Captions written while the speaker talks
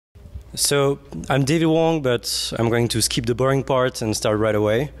So I'm David Wong, but I'm going to skip the boring part and start right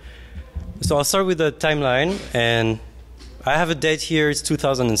away. So I'll start with the timeline, and I have a date here, it's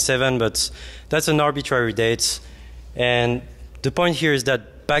 2007, but that's an arbitrary date. And the point here is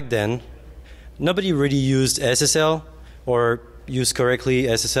that back then, nobody really used SSL or used correctly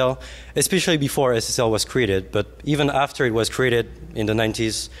SSL, especially before SSL was created. But even after it was created in the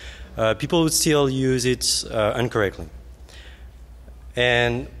 90s, people would still use it incorrectly.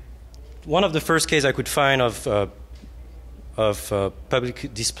 And one of the first cases I could find of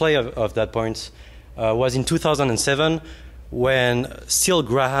public display of that point was in 2007 when Steele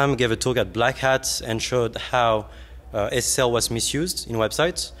Graham gave a talk at Black Hat and showed how SSL was misused in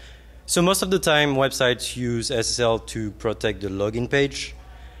websites. So most of the time websites use SSL to protect the login page,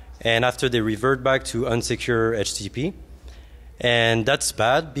 and after they revert back to unsecure HTTP. And that's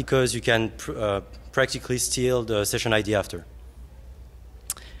bad because you can practically steal the session ID after.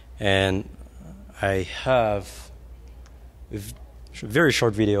 And I have a very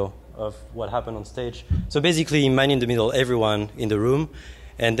short video of what happened on stage. So basically, man in the middle, everyone in the room,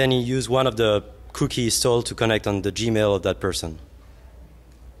 and then he used one of the cookies stole to connect on the Gmail of that person.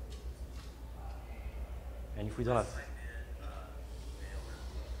 And if we don't have...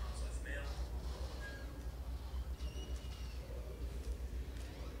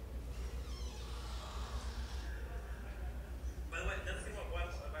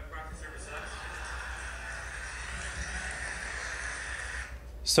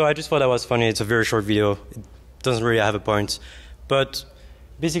 So I just thought that was funny. It's a very short video. It doesn't really have a point. But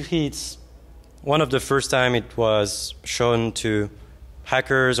basically, it's one of the first time it was shown to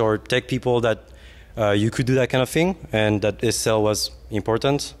hackers or tech people that you could do that kind of thing, and that SSL was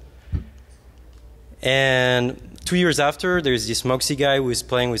important. And 2 years after, there's this Moxie guy who is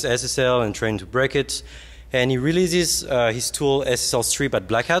playing with SSL and trying to break it. And he releases his tool SSL Strip at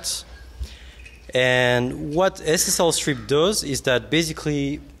Black Hat. And what SSL Strip does is that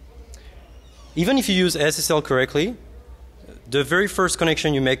basically, even if you use SSL correctly, the very first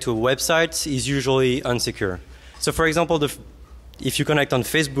connection you make to a website is usually unsecure. So for example, if you connect on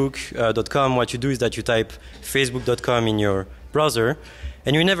Facebook.com, what you do is that you type Facebook.com in your browser,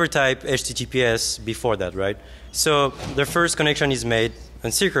 and you never type HTTPS before that, right? So the first connection is made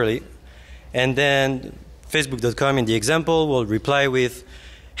unsecurely, and then Facebook.com in the example will reply with,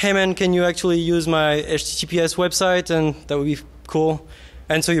 hey man, can you actually use my HTTPS website? And that would be cool.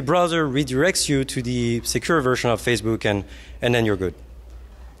 And so your browser redirects you to the secure version of Facebook, and then you're good.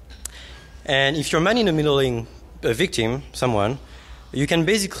 And if you're man in the middling a victim, someone, you can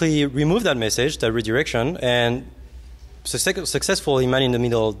basically remove that message, that redirection, and successfully man in the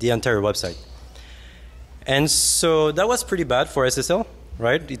middle the entire website. And so that was pretty bad for SSL,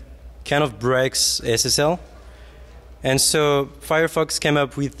 right? It kind of breaks SSL. And so Firefox came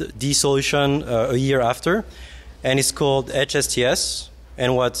up with the solution a year after, and it's called HSTS.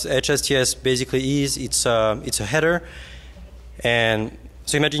 And what HSTS basically is, it's a header. And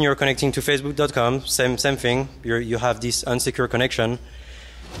so imagine you're connecting to Facebook.com, same thing. You have this unsecure connection.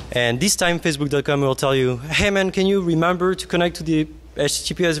 And this time Facebook.com will tell you, hey man, can you remember to connect to the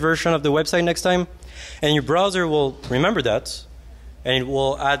HTTPS version of the website next time? And your browser will remember that, and it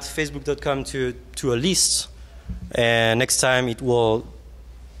will add Facebook.com to a list. And next time it will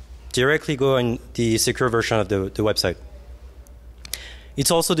directly go in the secure version of the website.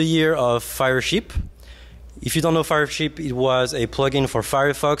 It's also the year of Fireship. If you don't know Fireship, it was a plugin for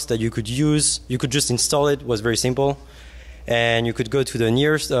Firefox that you could use. You could just install it. It was very simple. And you could go to the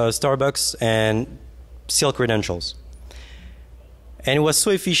nearest Starbucks and steal credentials. And it was so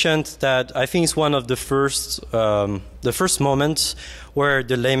efficient that I think it's one of the first moments where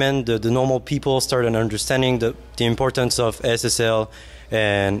the layman, the normal people, started understanding the importance of SSL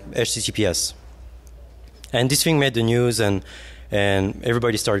and HTTPS. And this thing made the news, and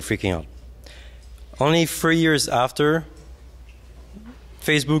everybody started freaking out. Only 3 years after,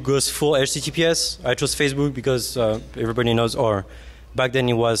 Facebook goes full HTTPS. I chose Facebook because everybody knows, or back then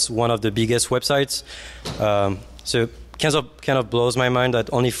it was one of the biggest websites. So kind of blows my mind that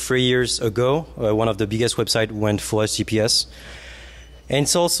only 3 years ago, one of the biggest websites went full HTTPS. And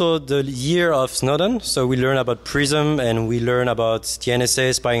it's also the year of Snowden, so we learn about Prism, and we learn about the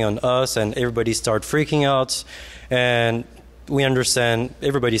NSA spying on us, and everybody started freaking out, and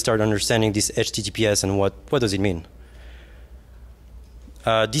everybody started understanding this HTTPS and what does it mean.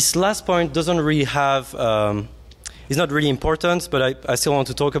 This last point doesn't really have, is not really important, but I still want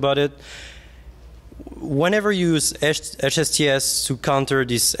to talk about it. Whenever you use HSTS to counter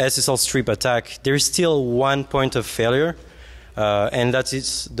this SSL strip attack, there is still one point of failure, and that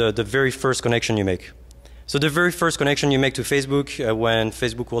is the very first connection you make. So the very first connection you make to Facebook, when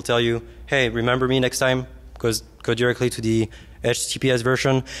Facebook will tell you, hey, remember me next time, go directly to the HTTPS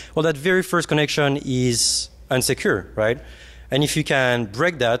version. Well, that very first connection is unsecure, right? And if you can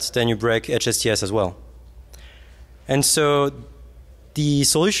break that, then you break HSTS as well. And so the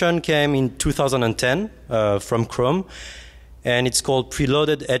solution came in 2010 from Chrome, and it's called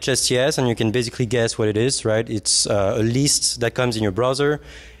preloaded HSTS, and you can basically guess what it is, right? It's a list that comes in your browser,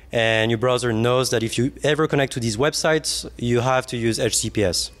 and your browser knows that if you ever connect to these websites, you have to use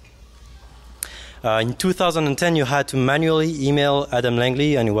HTTPS. In 2010, you had to manually email Adam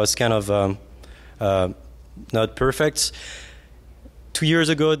Langley, and it was kind of not perfect. 2 years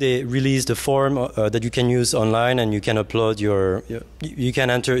ago, they released a form that you can use online, and you can upload you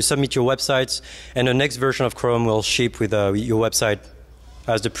can submit your websites, and the next version of Chrome will ship with your website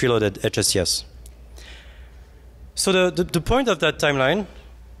as the preloaded HSTS. So the point of that timeline,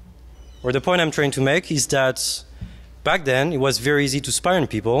 or the point I'm trying to make, is that back then, it was very easy to spy on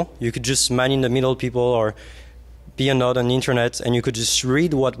people. You could just man in the middle people or be a node on the internet, and you could just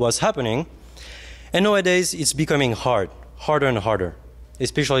read what was happening. And nowadays, it's becoming harder and harder,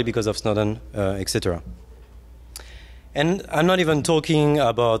 especially because of Snowden, etc. And I'm not even talking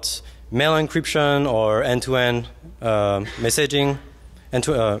about mail encryption or end-to-end messaging,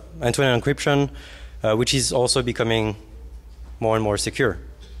 end-to-end encryption, which is also becoming more and more secure.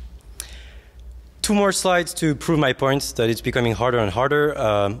 2 more slides to prove my point that it's becoming harder and harder.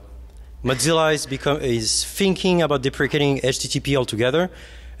 Mozilla is thinking about deprecating HTTP altogether.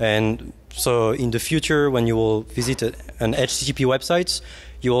 And so in the future, when you will visit an HTTP website,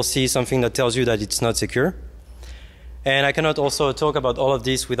 you will see something that tells you that it's not secure. And I cannot also talk about all of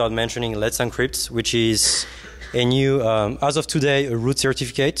this without mentioning Let's Encrypt, which is a new, as of today, a root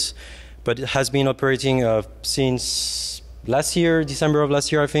certificate, but it has been operating since last year, December of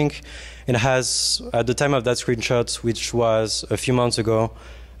last year, I think. It has, at the time of that screenshot, which was a few months ago,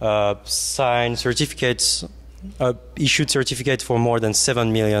 signed certificates, issued certificates for more than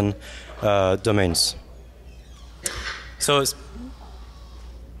 7 million domains. So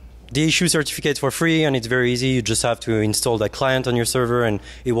they issue certificates for free, and it's very easy. You just have to install that client on your server, and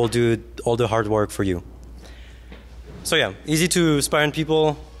it will do all the hard work for you. So yeah, easy to spy on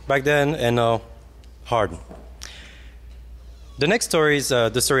people back then, and now hard. The next story is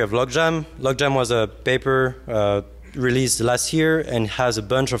the story of Logjam. Logjam was a paper released last year and has a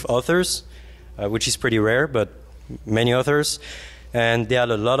bunch of authors, which is pretty rare, but many authors. And they had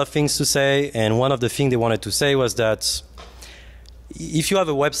a lot of things to say, and one of the things they wanted to say was that if you have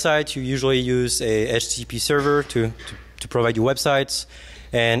a website, you usually use a HTTP server to provide your websites,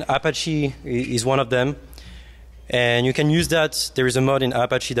 and Apache is one of them. And you can use that. There is a mod in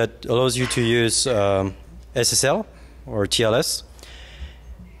Apache that allows you to use SSL, or TLS.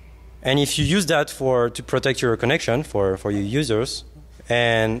 And if you use that to protect your connection for your users,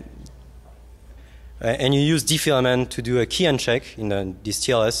 and you use Diffie-Hellman to do a key uncheck in this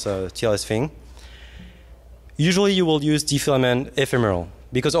TLS thing, usually you will use Diffie-Hellman ephemeral,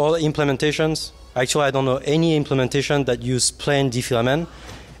 because all implementations, actually I don't know any implementation that use plain Diffie-Hellman,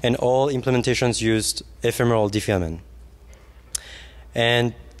 and all implementations used ephemeral Diffie-Hellman.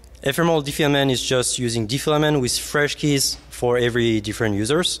 And ephemeral Diffie-Hellman is just using Diffie-Hellman with fresh keys for every different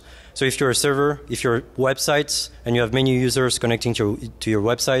users. So if you're a server, if you're websites, and you have many users connecting to your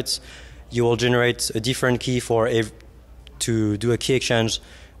websites, you will generate a different key to do a key exchange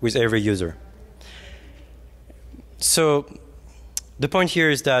with every user. So the point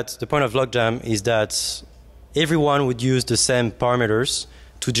here is that, the point of Logjam is that everyone would use the same parameters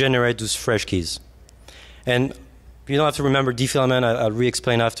to generate those fresh keys. And you don't have to remember Diffie-Hellman. I'll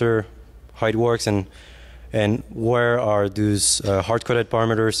re-explain after how it works and where are those hard-coded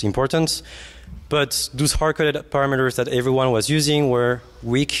parameters important. But those hard-coded parameters that everyone was using were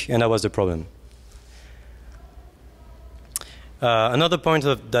weak, and that was the problem. Another point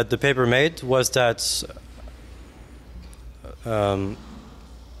that the paper made was that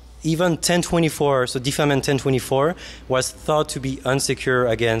even 1024, so Diffie-Hellman 1024, was thought to be unsecure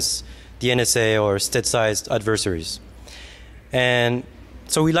against the NSA or state-sized adversaries. And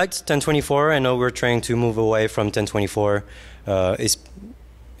so we liked 1024, and now we're trying to move away from 1024,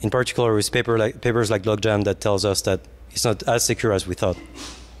 in particular with papers like Logjam that tells us that it's not as secure as we thought.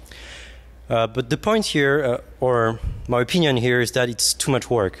 But the point here, or my opinion here, is that it's too much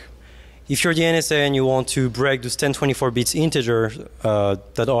work. If you're the NSA and you want to break those 1024 bits integers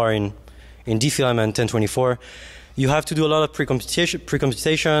that are in Diffie-Hellman 1024, you have to do a lot of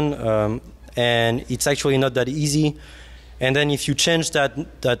pre-computation, and it's actually not that easy. And then if you change that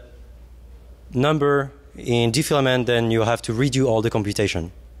number in Diffie-Hellman, then you have to redo all the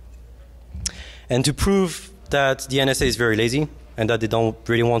computation. And to prove that the NSA is very lazy and that they don't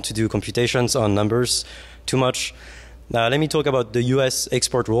really want to do computations on numbers too much, let me talk about the US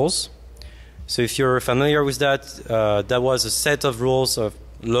export rules. So if you're familiar with that, that was a set of rules, of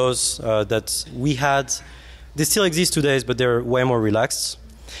laws that we had. They still exist today, but they're way more relaxed.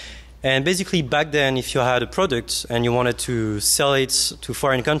 And basically back then, if you had a product and you wanted to sell it to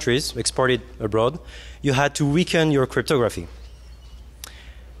foreign countries, export it abroad, you had to weaken your cryptography.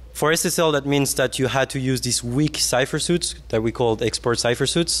 For SSL, that means that you had to use these weak cipher suits that we called export cipher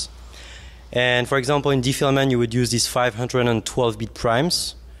suits. And for example, in Diffie-Hellman, you would use these 512-bit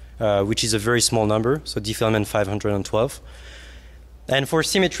primes, which is a very small number, so Diffie-Hellman 512. And for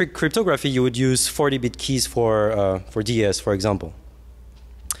symmetric cryptography, you would use 40-bit keys for DES, for example.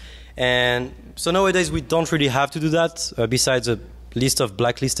 And so nowadays, we don't really have to do that, besides a list of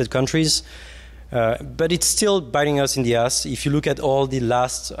blacklisted countries. But it's still biting us in the ass. If you look at all the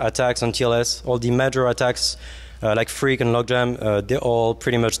last attacks on TLS, all the major attacks like Freak and Logjam, they're all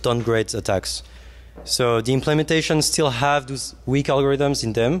pretty much downgrade attacks. So the implementations still have those weak algorithms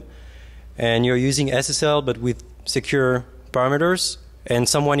in them, and you're using SSL but with secure parameters, and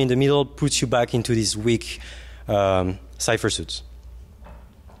someone in the middle puts you back into these weak cipher suits.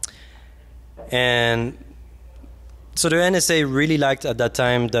 And so the NSA really liked at that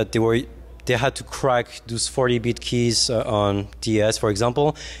time that they had to crack those 40-bit keys on DES, for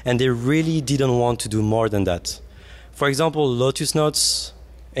example, and they really didn't want to do more than that. For example, Lotus Notes.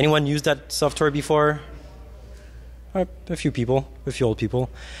 Anyone used that software before? A few people, a few old people.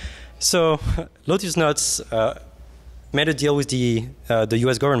 So Lotus Notes made a deal with the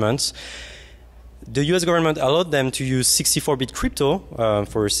US government. The US government allowed them to use 64-bit crypto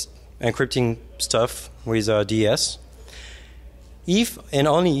for encrypting stuff with DES. If and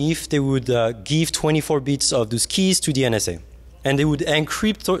only if they would give 24 bits of those keys to the NSA. And they would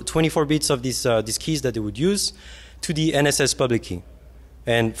encrypt 24 bits of these keys that they would use to the NSA's public key.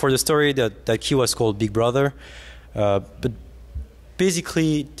 And for the story, that key was called Big Brother. But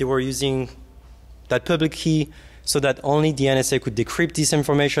basically, they were using that public key so that only the NSA could decrypt this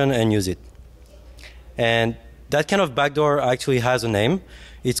information and use it. And that kind of backdoor actually has a name.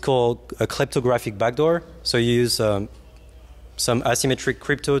 It's called a cryptographic backdoor. So you use some asymmetric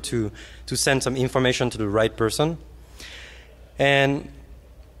crypto to send some information to the right person. And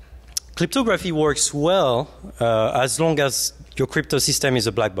cryptography works well as long as your crypto system is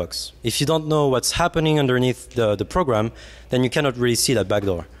a black box. If you don't know what's happening underneath the program, then you cannot really see that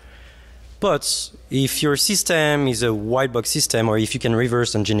backdoor. But if your system is a white box system, or if you can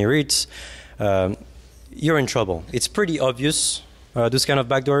reverse engineer it, you're in trouble. It's pretty obvious, those kind of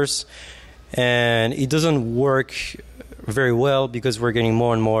backdoors, and it doesn't work very well because we're getting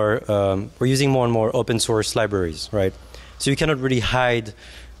more and more, we're using more and more open source libraries, right? So you cannot really hide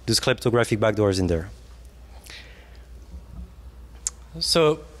those cryptographic backdoors in there.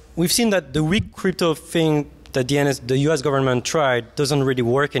 So we've seen that the weak crypto thing that the US government tried doesn't really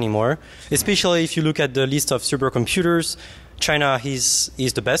work anymore, especially if you look at the list of supercomputers. China is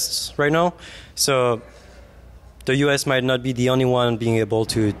the best right now. So the US might not be the only one being able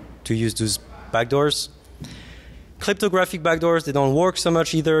to use those backdoors. Cryptographic backdoors, they don't work so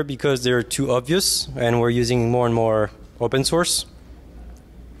much either because they're too obvious, and we're using more and more open source.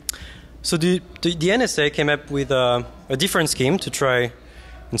 So the NSA came up with a different scheme to try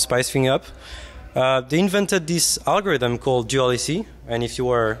and spice things up. They invented this algorithm called duality, and if you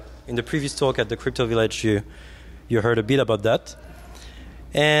were in the previous talk at the Crypto Village, you heard a bit about that.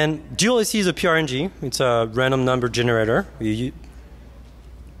 And duality is a PRNG. It's a random number generator. Yeah.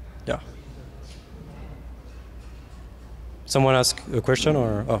 Someone ask a question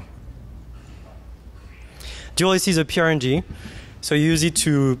or oh. Duality is a PRNG, so you use it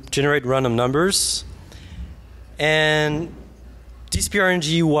to generate random numbers. And this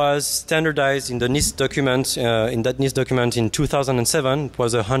PRNG was standardized in the NIST document. In that NIST document in 2007, it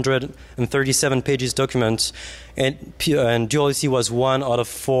was a 137 pages document, and duality was 1 out of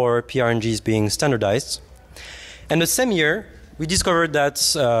 4 PRNGs being standardized. And the same year, we discovered that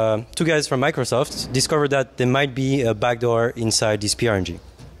 2 guys from Microsoft discovered that there might be a backdoor inside this PRNG.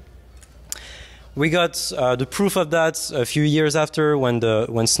 We got the proof of that a few years after when the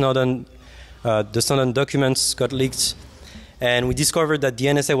Snowden documents got leaked. And we discovered that the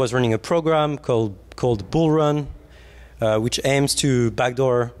NSA was running a program called Bull Run, which aims to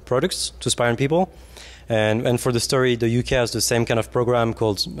backdoor products to spy on people. And for the story, the UK has the same kind of program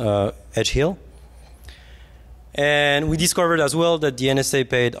called Edge Hill. And we discovered as well that the NSA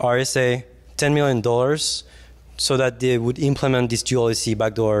paid RSA $10 million so that they would implement this duality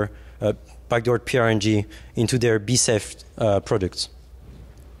backdoor PRNG into their BSafe products.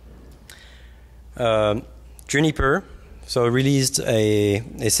 Juniper released a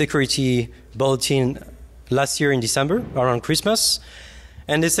security bulletin last year in December, around Christmas.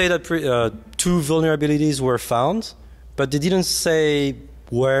 And they say that 2 vulnerabilities were found, but they didn't say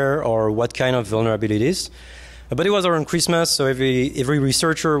where or what kind of vulnerabilities. But it was around Christmas, so every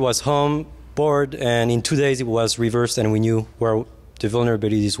researcher was home, bored, and in 2 days it was reversed and we knew where the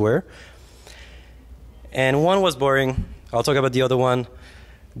vulnerabilities were. And one was boring. I'll talk about the other one.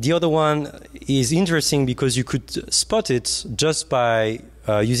 The other one is interesting because you could spot it just by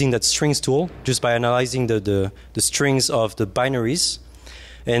using that strings tool, just by analyzing the strings of the binaries.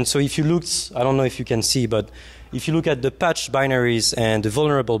 And so if you looked, I don't know if you can see, but if you look at the patched binaries and the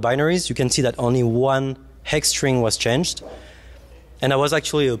vulnerable binaries, you can see that only one hex string was changed. And that was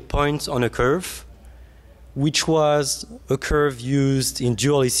actually a point on a curve, which was a curve used in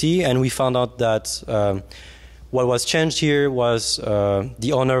dual-EC, and we found out that what was changed here was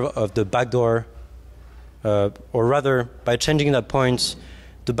the owner of the backdoor, or rather, by changing that point,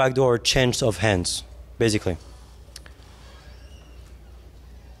 the backdoor changed of hands, basically.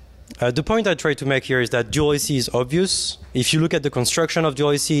 The point I try to make here is that dual-EC is obvious. If you look at the construction of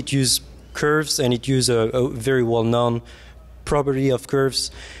dual-EC, it uses curves and it uses a very well-known property of curves.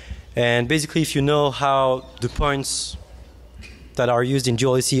 And basically, if you know how the points that are used in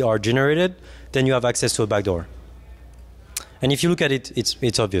dual-EC are generated, then you have access to a backdoor. And if you look at it,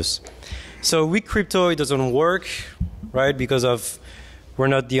 it's obvious. So with crypto, it doesn't work, right? Because of we're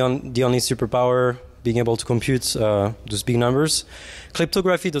not the only superpower being able to compute those big numbers.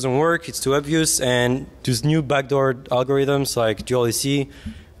 Cryptography doesn't work, it's too obvious, and those new backdoor algorithms like dual-EC,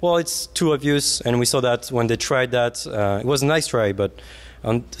 well, it's too obvious, and we saw that when they tried that. It was a nice try, but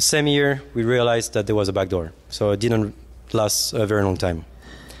on the same year, we realized that there was a backdoor. So it didn't last a very long time.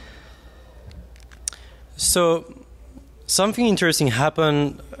 So something interesting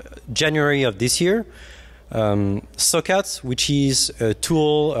happened January of this year. Socat, which is a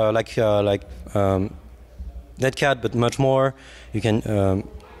tool like Netcat, but much more. You can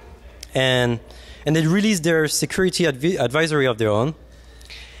and they released their security advisory of their own.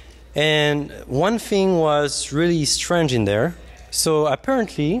 And one thing was really strange in there. So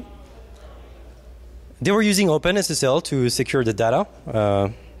apparently, they were using OpenSSL to secure the data,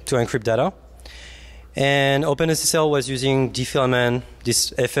 to encrypt data. And OpenSSL was using Diffie-Hellman,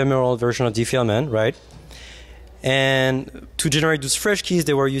 this ephemeral version of Diffie-Hellman, right? And to generate those fresh keys,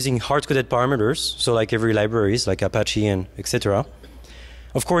 they were using hard-coded parameters, so like every libraries, like Apache and etc.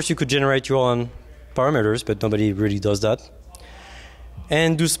 Of course, you could generate your own parameters, but nobody really does that.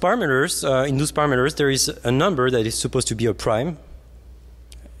 And those parameters, in those parameters, there is a number that is supposed to be a prime,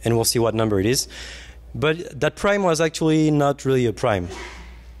 and we'll see what number it is. But that prime was actually not really a prime.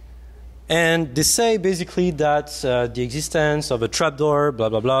 And they say basically that the existence of a trapdoor, blah,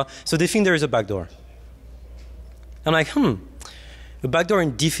 blah, blah. So they think there is a backdoor. I'm like, a backdoor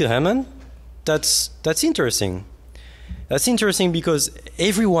in Diffie-Hellman? That's interesting. That's interesting because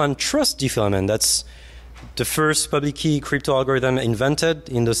everyone trusts Diffie-Hellman. That's the first public key crypto algorithm invented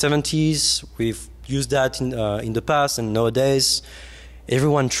in the 70s. We've used that in the past, and nowadays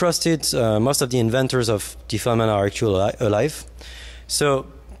everyone trusts it. Most of the inventors of Diffie-Hellman are actually alive. So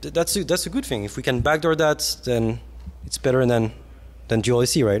that's a good thing. If we can backdoor that, then it's better than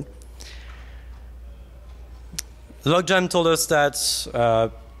dual-EC, right? Logjam told us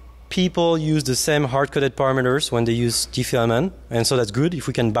that people use the same hard-coded parameters when they use Diffie-Hellman, and so that's good. If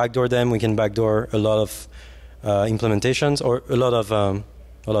we can backdoor them, we can backdoor a lot of implementations or a lot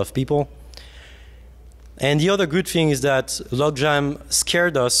of people. And the other good thing is that Logjam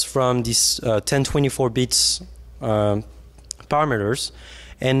scared us from these 1024 bits parameters,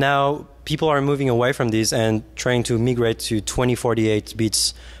 and now people are moving away from these and trying to migrate to 2048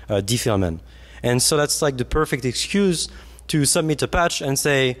 bits Diffie-Hellman. And so that's like the perfect excuse to submit a patch and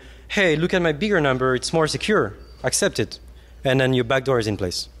say, hey, look at my bigger number, it's more secure, accept it. And then your backdoor is in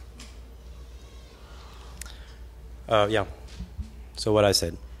place. Yeah, so what I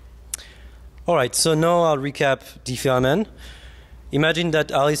said. All right, so now I'll recap Diffie-Hellman. Imagine that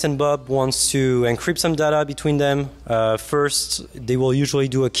Alice and Bob wants to encrypt some data between them. First, they will usually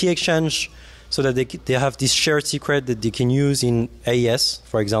do a key exchange so that they have this shared secret that they can use in AES,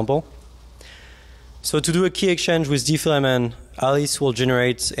 for example. So to do a key exchange with Diffie-Hellman, Alice will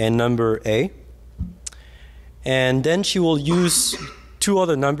generate a number A. And then she will use two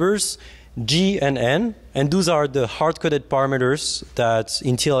other numbers, G and N. And those are the hard-coded parameters that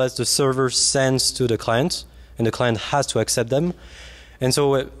in TLS the server sends to the client. And the client has to accept them. And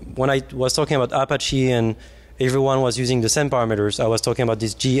so when I was talking about Apache and everyone was using the same parameters, I was talking about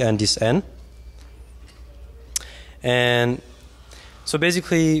this G and this N. And so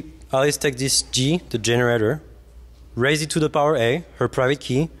basically, Alice takes this G, the generator, raise it to the power A, her private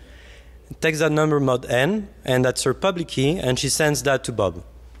key, takes that number mod n, and that's her public key, and she sends that to Bob.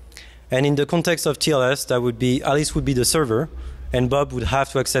 And in the context of TLS, that would be Alice would be the server, and Bob would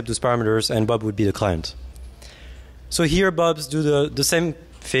have to accept those parameters, and Bob would be the client. So here Bob's do the same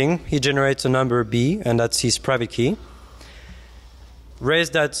thing. He generates a number B, and that's his private key. Raise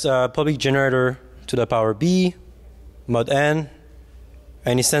that public generator to the power B, mod n,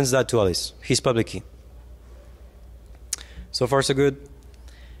 and he sends that to Alice, his public key. So far so good.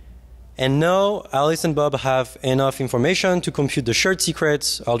 And now Alice and Bob have enough information to compute the shared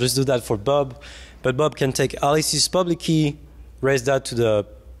secrets. I'll just do that for Bob. But Bob can take Alice's public key, raise that to the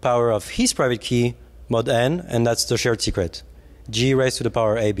power of his private key, mod n, and that's the shared secret. G raised to the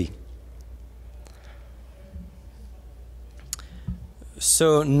power AB.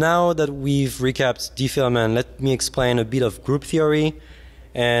 So now that we've recapped Diffie-Hellman, let me explain a bit of group theory.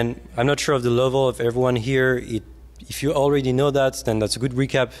 And I'm not sure of the level of everyone here. If you already know that, then that's a good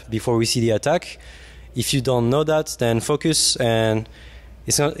recap before we see the attack. If you don't know that, then focus, and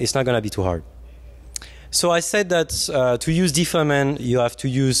it's not going to be too hard. So I said that to use Diffie-Hellman, you have to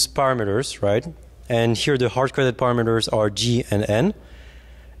use parameters, right? And here the hard-coded parameters are G and N.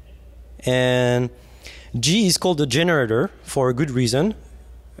 And G is called the generator for a good reason.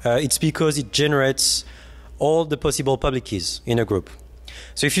 It's because it generates all the possible public keys in a group.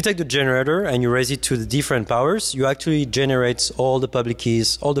 So if you take the generator and you raise it to the different powers, you actually generate all the public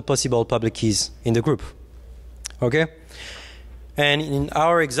keys, all the possible public keys in the group. Okay? And in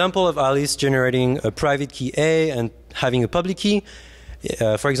our example of Alice generating a private key A and having a public key,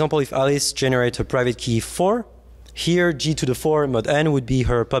 for example, if Alice generates a private key 4, here G to the 4 mod n would be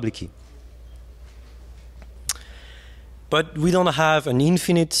her public key. But we don't have an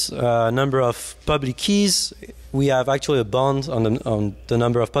infinite number of public keys. We have actually a bound on the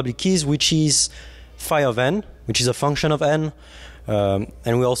number of public keys, which is phi of n, which is a function of n.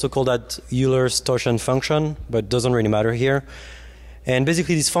 And we also call that Euler's torsion function, but it doesn't really matter here. And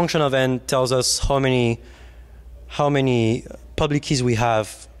basically this function of n tells us how many public keys we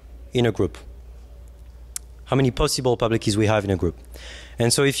have in a group. How many possible public keys we have in a group.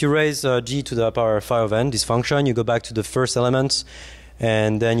 And so if you raise G to the power phi of n, this function, you go back to the first element.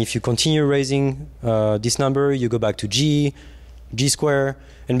 And then if you continue raising this number, you go back to G, G square,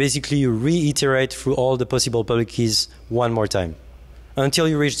 and basically you reiterate through all the possible public keys one more time until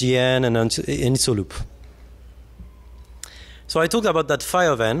you reach the n, and it's a loop. So I talked about that phi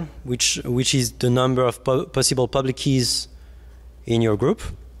of n, which is the number of possible public keys in your group.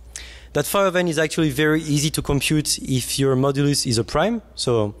 That phi of n is actually very easy to compute if your modulus is a prime.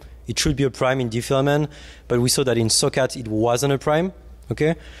 So it should be a prime in Diffie-Hellman, but we saw that in socat it wasn't a prime.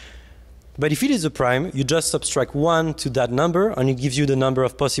 Okay? But if it is a prime, you just subtract 1 to that number, and it gives you the number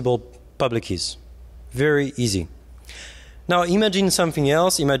of possible public keys. Very easy. Now imagine something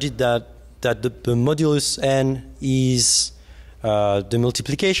else. Imagine that the modulus n is the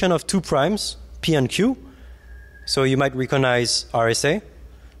multiplication of two primes, P and Q. So you might recognize RSA,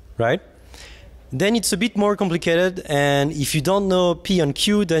 right? Then it's a bit more complicated, and if you don't know P and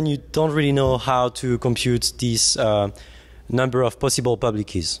Q, then you don't really know how to compute this number of possible public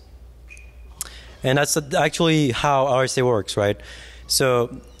keys. And that's actually how RSA works, right?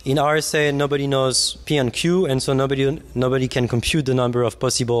 So in RSA, nobody knows P and Q, and so nobody can compute the number of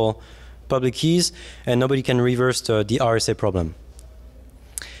possible public keys, and nobody can reverse the RSA problem.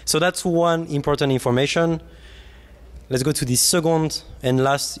 So that's one important information. Let's go to the second and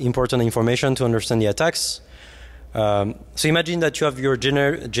last important information to understand the attacks. So imagine that you have your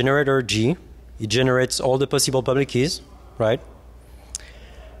generator G. It generates all the possible public keys, right?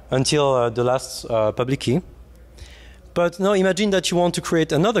 Until the last public key. But now imagine that you want to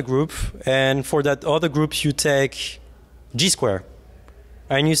create another group, and for that other group you take G square.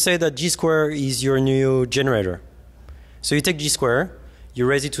 And you say that G square is your new generator. So you take G square, you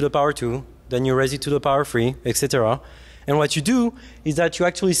raise it to the power 2, then you raise it to the power 3, etc. And what you do is that you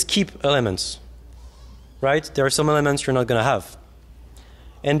actually skip elements, right? There are some elements you're not going to have.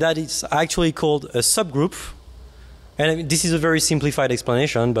 And that is actually called a subgroup. And this is a very simplified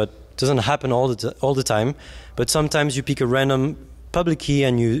explanation, but it doesn't happen all the time. But sometimes you pick a random public key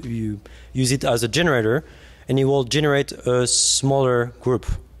and you use it as a generator, and it will generate a smaller group,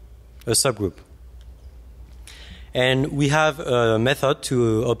 a subgroup. And we have a method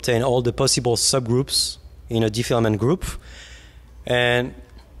to obtain all the possible subgroups in a Diffie-Hellman group. And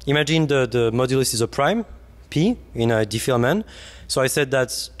imagine the modulus is a prime, P, in a Diffie-Hellman. So I said that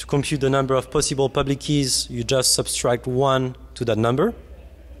to compute the number of possible public keys, you just subtract 1 to that number.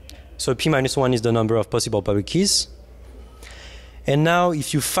 So P minus 1 is the number of possible public keys. And now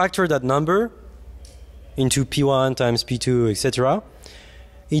if you factor that number into P1 times P2, etc.,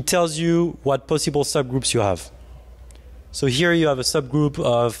 it tells you what possible subgroups you have. So here you have a subgroup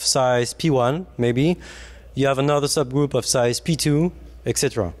of size P1, maybe. You have another subgroup of size P2,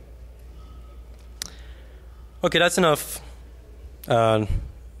 etc. Okay, that's enough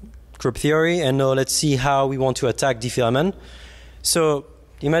group theory, and now let's see how we want to attack Diffie-Hellman. So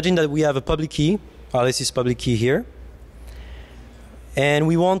imagine that we have a public key, Alice's public key here, and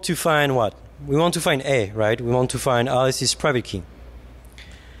we want to find what? We want to find A, right? We want to find Alice's private key.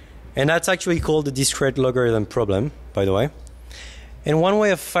 And that's actually called the discrete logarithm problem, by the way. And one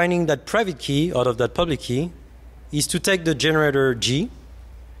way of finding that private key out of that public key is to take the generator G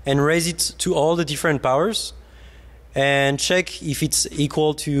and raise it to all the different powers and check if it's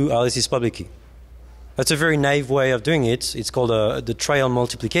equal to Alice's public key. That's a very naive way of doing it. It's called the trial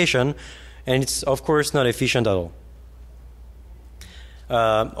multiplication, and it's of course not efficient at all.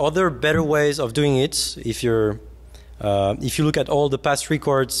 Other better ways of doing it, if you look at all the past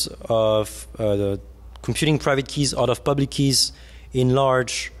records of the computing private keys out of public keys in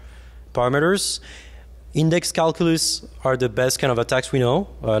large parameters, index calculus are the best kind of attacks we know,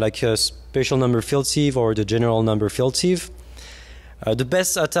 like a special number field sieve or the general number field sieve. The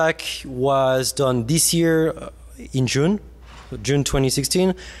best attack was done this year in June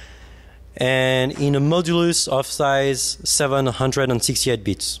 2016, and in a modulus of size 768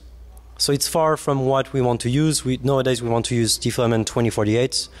 bits. So it's far from what we want to use. Nowadays we want to use Diffie-Hellman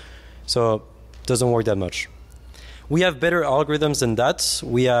 2048, so it doesn't work that much. We have better algorithms than that.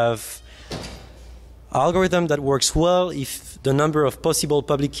 We have algorithm that works well if the number of possible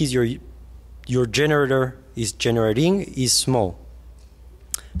public keys your generator is generating is small.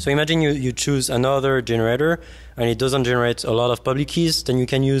 So imagine you choose another generator and it doesn't generate a lot of public keys, then you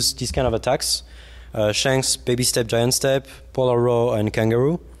can use these kind of attacks. Shanks, baby step, giant step, polar row, and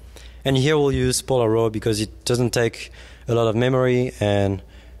kangaroo. And here we'll use polar row because it doesn't take a lot of memory and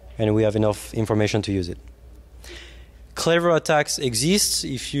we have enough information to use it. Clever attacks exist.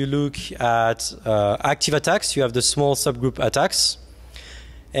 If you look at active attacks, you have the small subgroup attacks.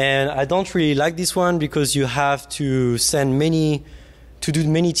 And I don't really like this one because you have to do many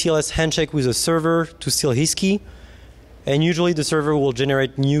TLS handshake with a server to steal his key. And usually the server will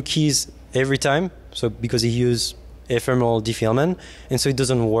generate new keys every time, so because he uses ephemeral Diffie-Hellman, and so it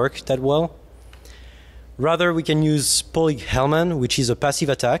doesn't work that well. Rather, we can use Diffie-Hellman, which is a passive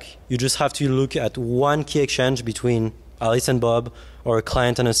attack. You just have to look at one key exchange between Alice and Bob, or a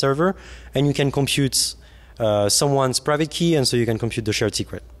client and a server, and you can compute someone's private key, and so you can compute the shared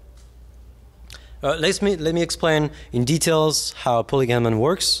secret. Let me explain in details how Diffie-Hellman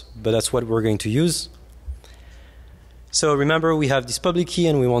works, but that's what we're going to use. So remember, we have this public key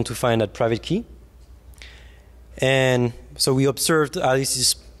and we want to find that private key. And so we observed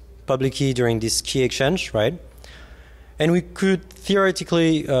Alice's public key during this key exchange, right? And we could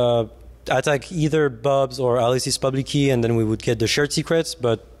theoretically attack either Bob's or Alice's public key, and then we would get the shared secrets,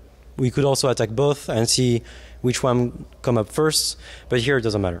 but we could also attack both and see which one come up first, but here it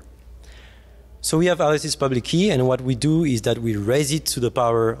doesn't matter. So we have Alice's public key, and what we do is that we raise it to the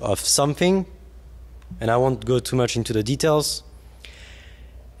power of something, and I won't go too much into the details.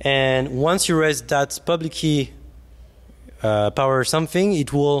 And once you raise that public key power something,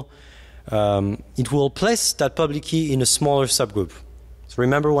 it will place that public key in a smaller subgroup. So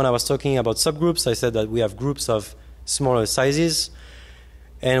remember when I was talking about subgroups, I said that we have groups of smaller sizes,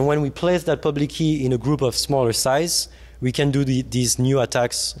 and when we place that public key in a group of smaller size, we can do these new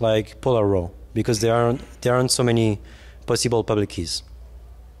attacks like polar row, because there aren't so many possible public keys.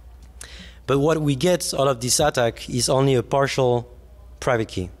 But what we get out of this attack is only a partial private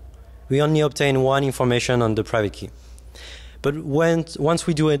key. We only obtain one information on the private key. But once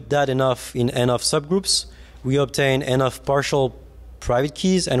we do that enough in enough subgroups, we obtain enough partial private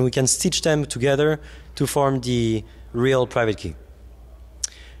keys, and we can stitch them together to form the real private key.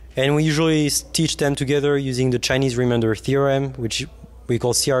 And we usually stitch them together using the Chinese remainder theorem, which we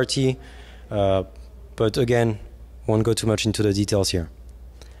call CRT. But again, won't go too much into the details here.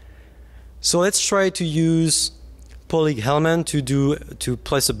 So let's try to use Diffie-Hellman to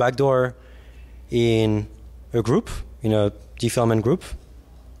place a backdoor in a group, in a Diffie-Hellman group.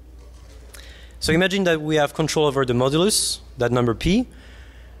 So imagine that we have control over the modulus, that number p,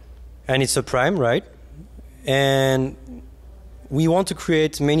 and it's a prime, right? And we want to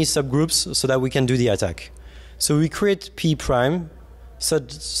create many subgroups so that we can do the attack. So we create p prime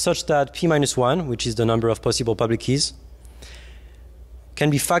such that p minus 1, which is the number of possible public keys, can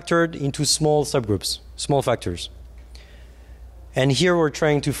be factored into small subgroups, small factors. And here we're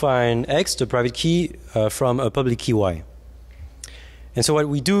trying to find x, the private key, from a public key y. And so what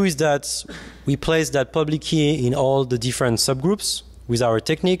we do is that we place that public key in all the different subgroups with our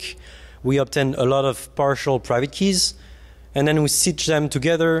technique. We obtain a lot of partial private keys, and then we stitch them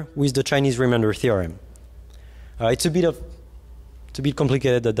together with the Chinese remainder theorem. It's a bit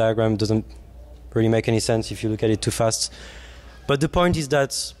complicated. The diagram doesn't really make any sense if you look at it too fast. But the point is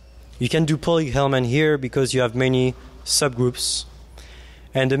that you can do Diffie-Hellman here because you have many subgroups.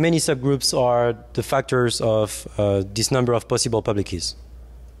 And the many subgroups are the factors of this number of possible public keys.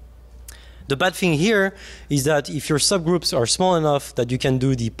 The bad thing here is that if your subgroups are small enough that you can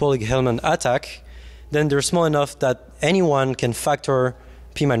do the Diffie-Hellman attack, then they're small enough that anyone can factor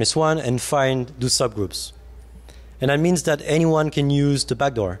p-1 and find those subgroups. And that means that anyone can use the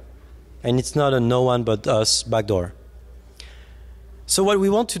backdoor. And it's not a no one but us backdoor. So what we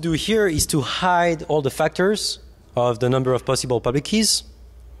want to do here is to hide all the factors of the number of possible public keys.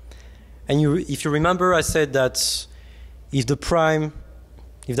 And if you remember, I said that if that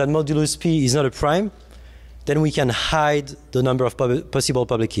modulus p is not a prime, then we can hide the number of possible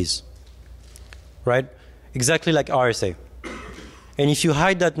public keys. Right? Exactly like RSA. And if you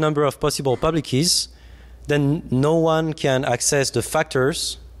hide that number of possible public keys, then no one can access the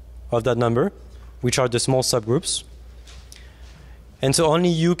factors of that number, which are the small subgroups. And so only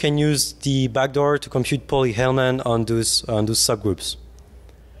you can use the backdoor to compute Diffie-Hellman on those subgroups.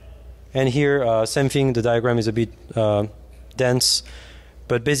 And here, same thing, the diagram is a bit dense,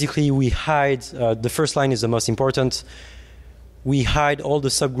 but basically we hide, the first line is the most important, we hide all the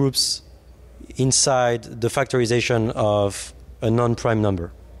subgroups inside the factorization of a non-prime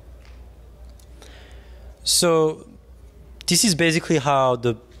number. So this is basically how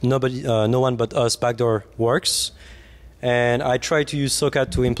the no one but us backdoor works. And I try to use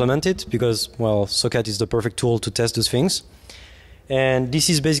socat to implement it because, well, socat is the perfect tool to test those things. And this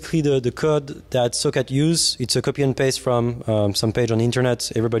is basically the code that socat use. It's a copy and paste from some page on the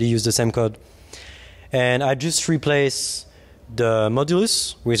internet. Everybody use the same code. And I just replace the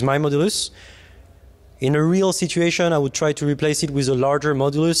modulus with my modulus. In a real situation, I would try to replace it with a larger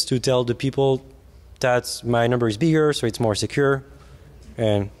modulus to tell the people that my number is bigger, so it's more secure.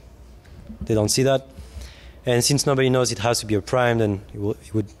 And they don't see that. And since nobody knows it has to be a prime, then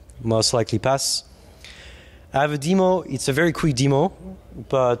it would most likely pass. I have a demo. It's a very quick demo,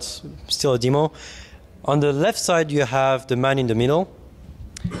 but still a demo. On the left side, you have the man in the middle.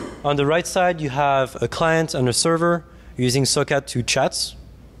 On the right side, you have a client and a server using socat to chat.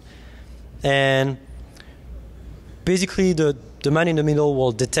 And basically, the man in the middle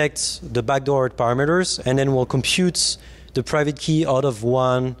will detect the backdoor parameters, and then will compute the private key out of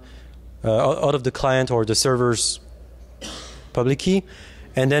the client or the server's public key,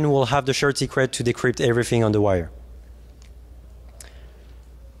 and then we'll have the shared secret to decrypt everything on the wire.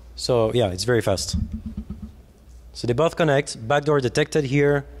 So yeah, it's very fast. So they both connect, backdoor detected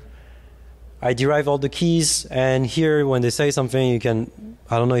here. I derive all the keys, and here when they say something, you can,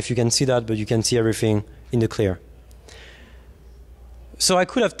 I don't know if you can see that, but you can see everything in the clear. So I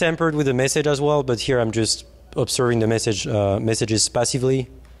could have tampered with the message as well, but here I'm just observing the messages passively.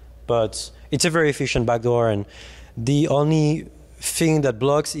 But it's a very efficient backdoor, and the only thing that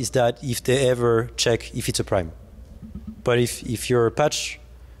blocks is that if they ever check if it's a prime. But if your patch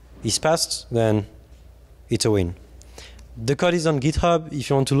is passed, then it's a win. The code is on GitHub if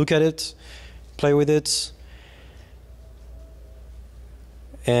you want to look at it, play with it.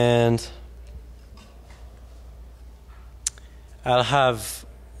 And I'll have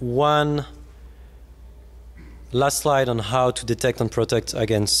one last slide on how to detect and protect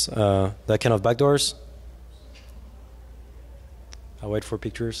against that kind of backdoors. I'll wait for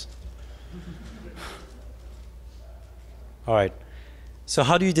pictures. All right. So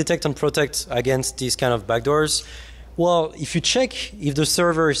how do you detect and protect against these kind of backdoors? Well, if you check if the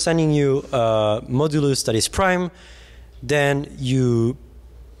server is sending you a modulus that is prime, then you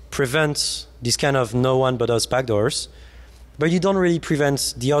prevent this kind of no one but us backdoors. But you don't really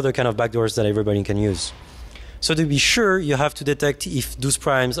prevent the other kind of backdoors that everybody can use. So to be sure, you have to detect if those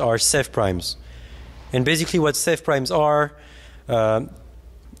primes are safe primes. And basically what safe primes are,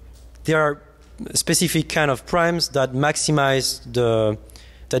 they are specific kind of primes that minimize the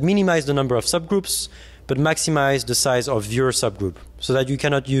number of subgroups, but maximize the size of your subgroup, so that you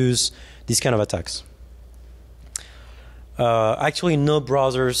cannot use these kind of attacks. Actually, no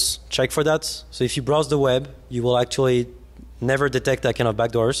browsers check for that. So if you browse the web, you will actually never detect that kind of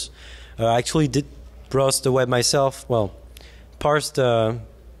backdoors. I actually did browse the web myself, well, parsed the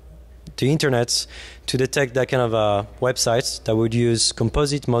internet to detect that kind of websites that would use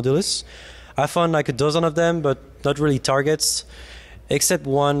composite modulus. I found like a dozen of them, but not really targets, except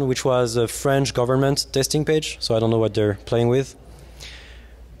one which was a French government testing page, so I don't know what they're playing with.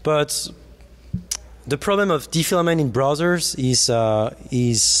 But the problem of Diffie-Hellman in browsers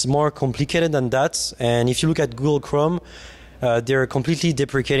is more complicated than that. And if you look at Google Chrome, they're completely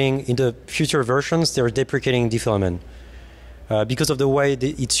deprecating, in the future versions, they're deprecating Diffie-Hellman. Because of the way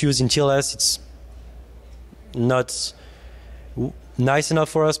it's used in TLS, it's not nice enough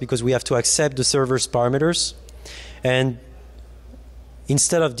for us because we have to accept the server's parameters. And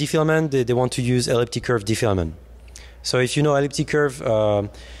instead of Diffie-Hellman, they want to use elliptic curve Diffie-Hellman. So if you know elliptic curve,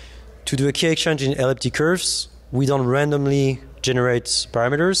 to do a key exchange in elliptic curves, we don't randomly generate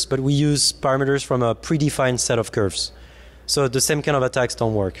parameters, but we use parameters from a predefined set of curves. So the same kind of attacks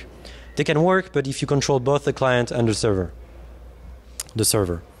don't work. They can work, but if you control both the client and the server.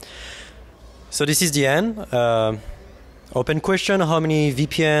 So this is the end. Open question: how many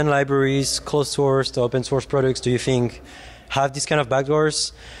VPN libraries, closed source, open source products do you think have this kind of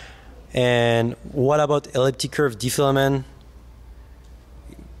backdoors? And what about elliptic curve Diffie-Hellman?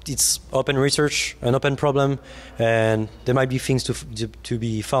 It's open research, an open problem, and there might be things to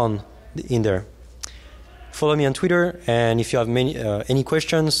be found in there. Follow me on Twitter, and if you have any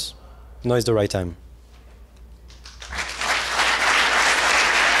questions, now is the right time.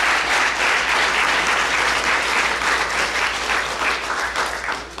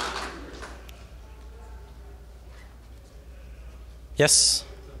 Yes?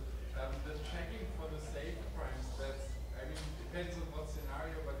 The checking for the safe primes, that's, I mean, depends on what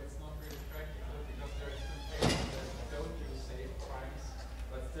scenario, but it's not really practical because there are some cases that don't use safe primes,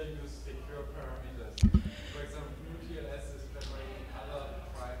 but still use secure parameters. For example, new TLS is generating other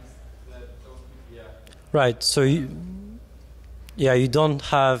primes that don't, Right, so you don't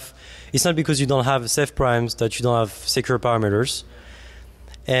have, it's not because you don't have safe primes that you don't have secure parameters.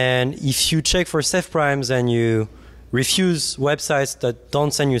 And if you check for safe primes and you refuse websites that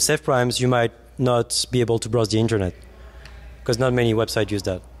don't send you safe primes, you might not be able to browse the internet because not many websites use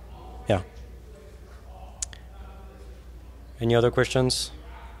that. Yeah. Any other questions?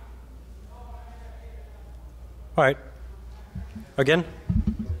 All right. Again?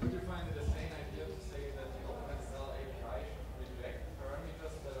 Would you find it the same idea to say that the OpenSSL API should reject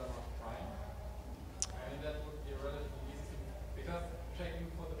parameters that are not prime? I mean, that would be a relatively easy thing because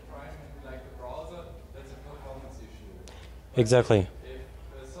checking for the prime in like the browser, that's a performance issue. Exactly. If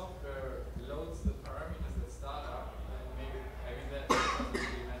the software loads the parameters at startup, then maybe, I mean, that doesn't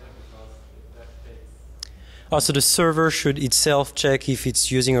really matter because that takes. Oh, so the server should itself check if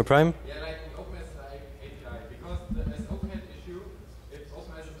it's using a prime? Yeah, like the OpenSSL API, because the SOCAT issue, if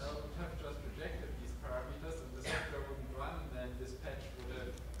OpenSSL would have just rejected these parameters and the software wouldn't run, then this patch would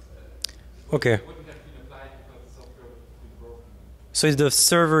have, wouldn't have been applied because the software would have been broken. So if the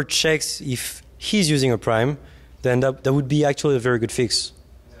server checks if he's using a prime, then that would be actually a very good fix.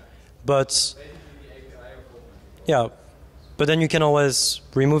 Yeah. But Basically the API of Open. yeah, but then you can always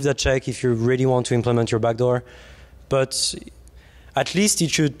remove that check if you really want to implement your backdoor. But at least it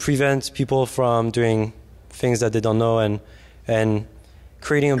should prevent people from doing things that they don't know and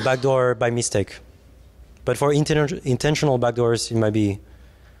creating a backdoor by mistake. But for intentional backdoors, it might be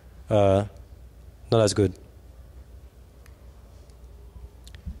not as good.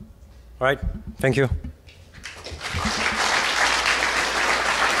 All right, thank you.